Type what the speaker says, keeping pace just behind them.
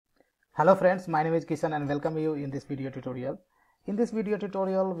Hello friends, my name is Kishan and welcome you in this video tutorial. In this video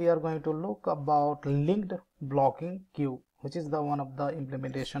tutorial, we are going to look about linked blocking queue, which is the one of the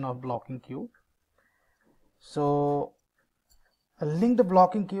implementation of blocking queue. So a linked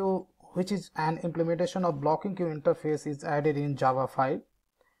blocking queue, which is an implementation of blocking queue interface, is added in Java 5.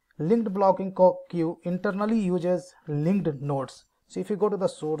 Linked blocking queue internally uses linked nodes. So if you go to the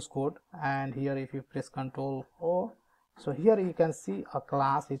source code and here if you press Ctrl O, so here you can see a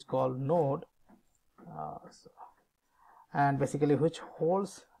class is called node and basically which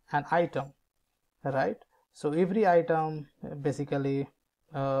holds an item, right? So every item basically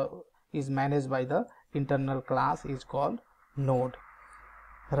is managed by the internal class is called node,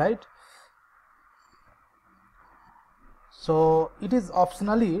 right? So it is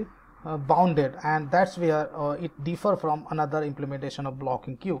optionally bounded, and that's where it differ from another implementation of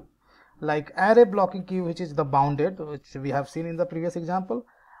blocking queue like array blocking queue, which is the bounded, which we have seen in the previous example.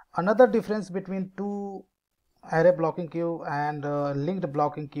 Another difference between two array blocking queue and linked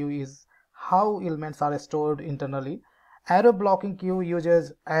blocking queue is how elements are stored internally. Array blocking queue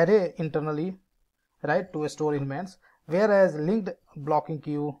uses array internally, right, to store elements, whereas linked blocking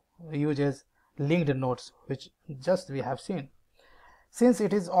queue uses linked nodes, which just we have seen. Since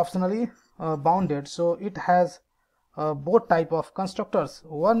it is optionally bounded, so it has both type of constructors.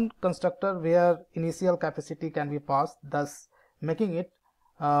 One constructor where initial capacity can be passed, thus making it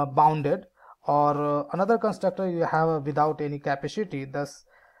bounded, or another constructor you have without any capacity, thus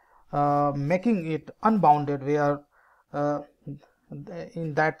making it unbounded, where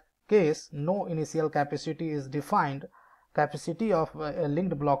in that case no initial capacity is defined. Capacity of a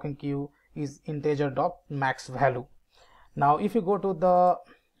linked blocking queue is integer dot max value. Now if you go to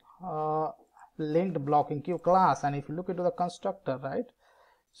the linked blocking queue class and if you look into the constructor, right,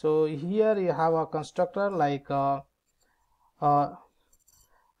 so here you have a constructor like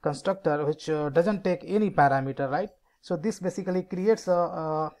constructor which doesn't take any parameter, right? So this basically creates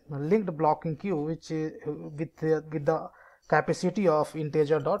a linked blocking queue which is with the capacity of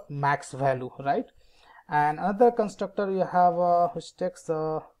integer dot max value, right? And another constructor you have which takes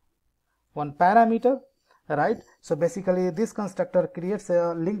one parameter, right? So basically this constructor creates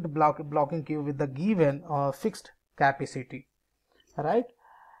a linked blocking queue with the given fixed capacity, right?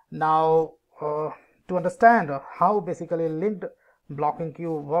 Now to understand how basically linked blocking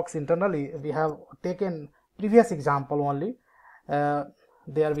queue works internally, we have taken previous example only.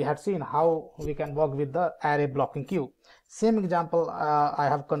 There we had seen how we can work with the array blocking queue. Same example I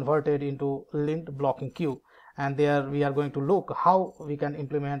have converted into linked blocking queue, and there we are going to look how we can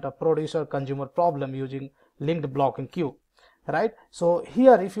implement a producer consumer problem using linked blocking queue, right? So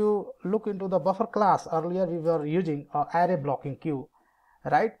here if you look into the buffer class, earlier we were using array blocking queue,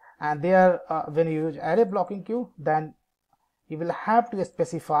 right? And there when you use array blocking queue, then you will have to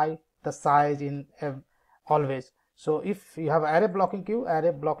specify the size in always. So if you have array blocking queue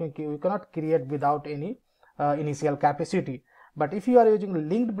you cannot create without any initial capacity. But if you are using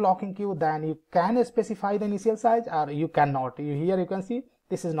linked blocking queue, then you can specify the initial size or you cannot. Here you can see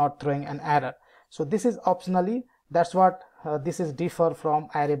this is not throwing an error. So this is optionally, that's what this is differ from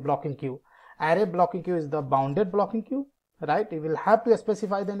array blocking queue. Array blocking queue is the bounded blocking queue, right? You will have to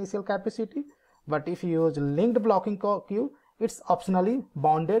specify the initial capacity. But if you use linked blocking queue, it's optionally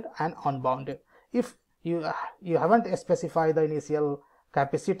bounded and unbounded. If you haven't specified the initial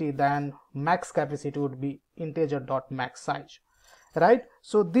capacity, then max capacity would be integer dot max size, right?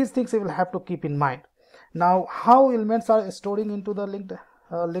 So these things you will have to keep in mind. Now how elements are storing into the linked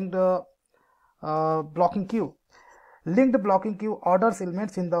blocking queue. Linked blocking queue orders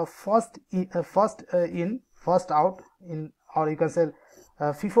elements in the first in, first out, in, or you can say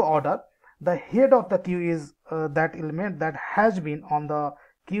FIFO order. The head of the queue is that element that has been on the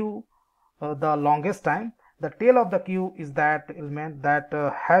queue the longest time. The tail of the queue is that element that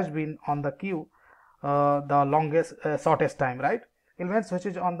has been on the queue the longest shortest time, right? Elements which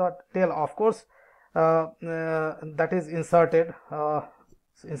is on the tail, of course, that is inserted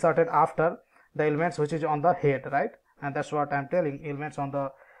after the elements which is on the head, right? And that's what I'm telling, elements on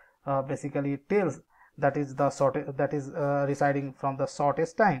the basically tails, that is the shortest, that is residing from the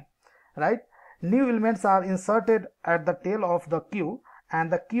shortest time, right? New elements are inserted at the tail of the queue, and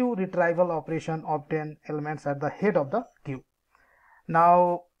the queue retrieval operation obtain elements at the head of the queue.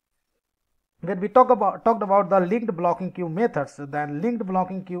 Now when we talked about the linked blocking queue methods, then linked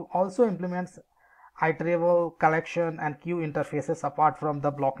blocking queue also implements iterable collection and queue interfaces apart from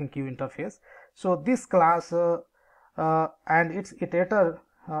the blocking queue interface. So this class and its iterator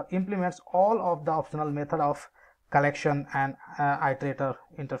implements all of the optional method of collection and iterator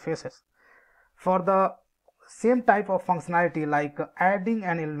interfaces. For the same type of functionality like adding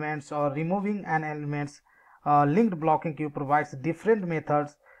an elements or removing an elements, linked blocking queue provides different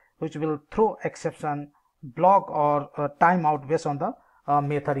methods which will throw exception, block or timeout based on the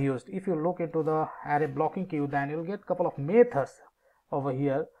method used. If you look into the array blocking queue, then you'll get couple of methods over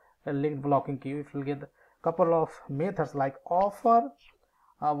here. A linked blocking queue, if you get couple of methods like offer,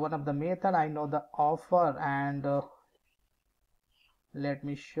 one of the method I know the offer, and let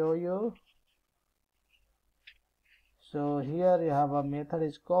me show you. So here you have a method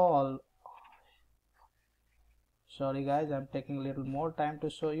is called, sorry guys, I'm taking a little more time to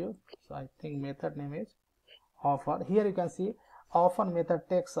show you. So I think method name is offer. Here you can see offer method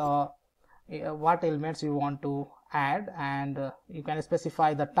takes what elements you want to add, and you can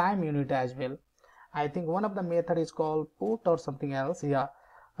specify the time unit as well. I think one of the method is called put or something else. Yeah,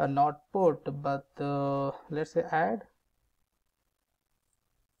 not put, but let's say add.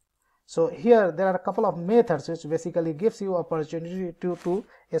 So here there are a couple of methods which basically gives you opportunity to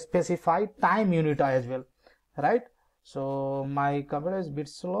specify time unit as well, right? So my computer is a bit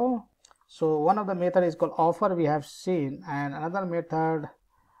slow. So one of the method is called offer, we have seen, and another method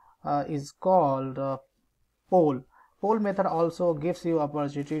is called poll. Poll method also gives you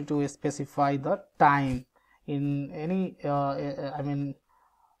opportunity to specify the time in any time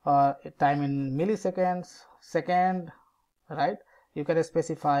in milliseconds, second, right? You can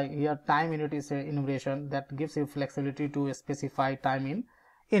specify here time unit is enumeration that gives you flexibility to specify time in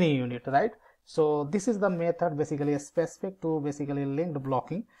any unit, right? So this is the method basically specific to basically linked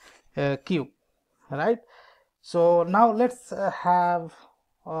blocking queue, right? So now let's have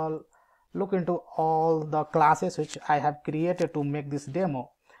look into all the classes which I have created to make this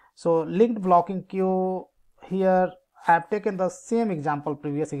demo. So linked blocking queue, here I have taken the same example,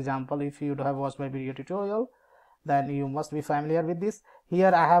 previous example. If you have watched my video tutorial, then you must be familiar with this.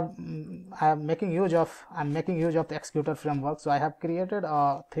 Here I'm making use of the executor framework. So I have created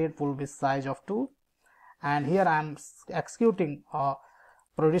a thread pool with size of 2, and here I am executing a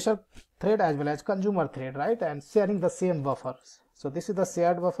producer thread as well as consumer thread, right, and sharing the same buffers. So this is the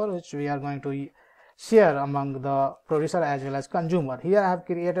shared buffer which we are going to share among the producer as well as consumer. Here I have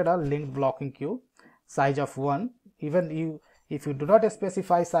created a linked blocking queue, size of 1. Even if you do not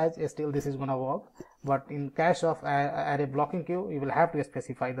specify size, still this is going to work, but in case of array blocking queue, you will have to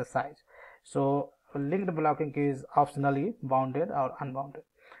specify the size. So linked blocking queue is optionally bounded or unbounded.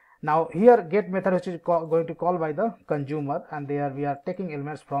 Now here get method which is going to call by the consumer, and there we are taking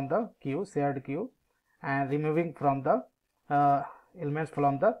elements from the queue, shared queue, and removing from the elements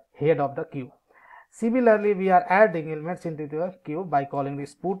from the head of the queue. Similarly, we are adding elements into the queue by calling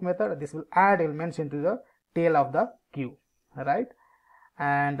this put method. This will add elements into the tail of the queue, right?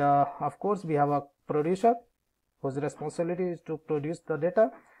 And of course we have a producer whose responsibility is to produce the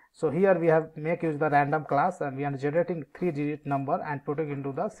data. So here we have make use the random class, and we are generating 3-digit number and putting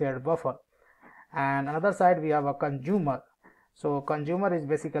into the shared buffer. And another side we have a consumer. So consumer is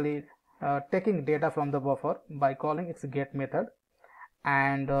basically taking data from the buffer by calling its get method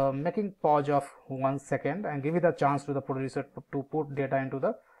and making pause of 1 second and give it a chance to the producer to put data into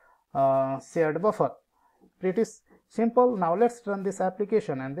the shared buffer. Pretty simple. Now let's run this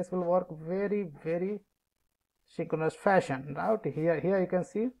application, and this will work very synchronous fashion. Right here you can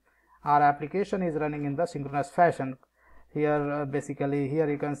see our application is running in the synchronous fashion. Here basically here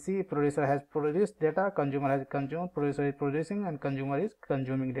you can see producer has produced data, consumer has consumed, producer is producing, and consumer is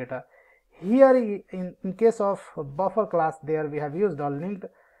consuming data. Here in case of buffer class, there we have used a linked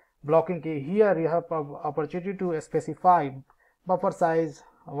blocking key. Here you have opportunity to specify buffer size,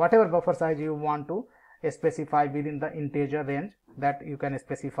 whatever buffer size you want to specify within the integer range that you can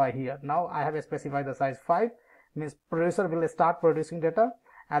specify here. Now I have specified the size 5, means producer will start producing data,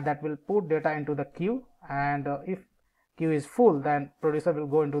 and that will put data into the queue, and if queue is full, then producer will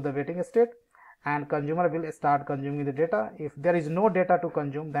go into the waiting state and consumer will start consuming the data. If there is no data to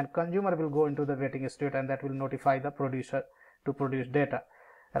consume, then consumer will go into the waiting state, and that will notify the producer to produce data,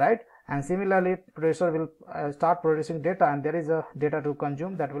 right? And similarly producer will start producing data, and there is a data to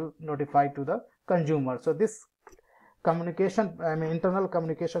consume, that will notify to the consumer. So this communication, internal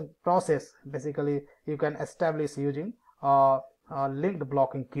communication process basically you can establish using linked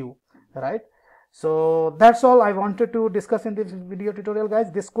blocking queue, right? So that's all I wanted to discuss in this video tutorial, guys.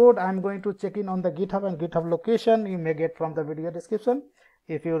 This code I'm going to check in on the GitHub, and GitHub location you may get from the video description.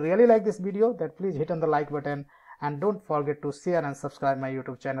 If you really like this video, then please hit on the like button, and don't forget to share and subscribe my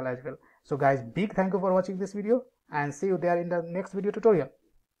YouTube channel as well. So guys, big thank you for watching this video, and see you there in the next video tutorial.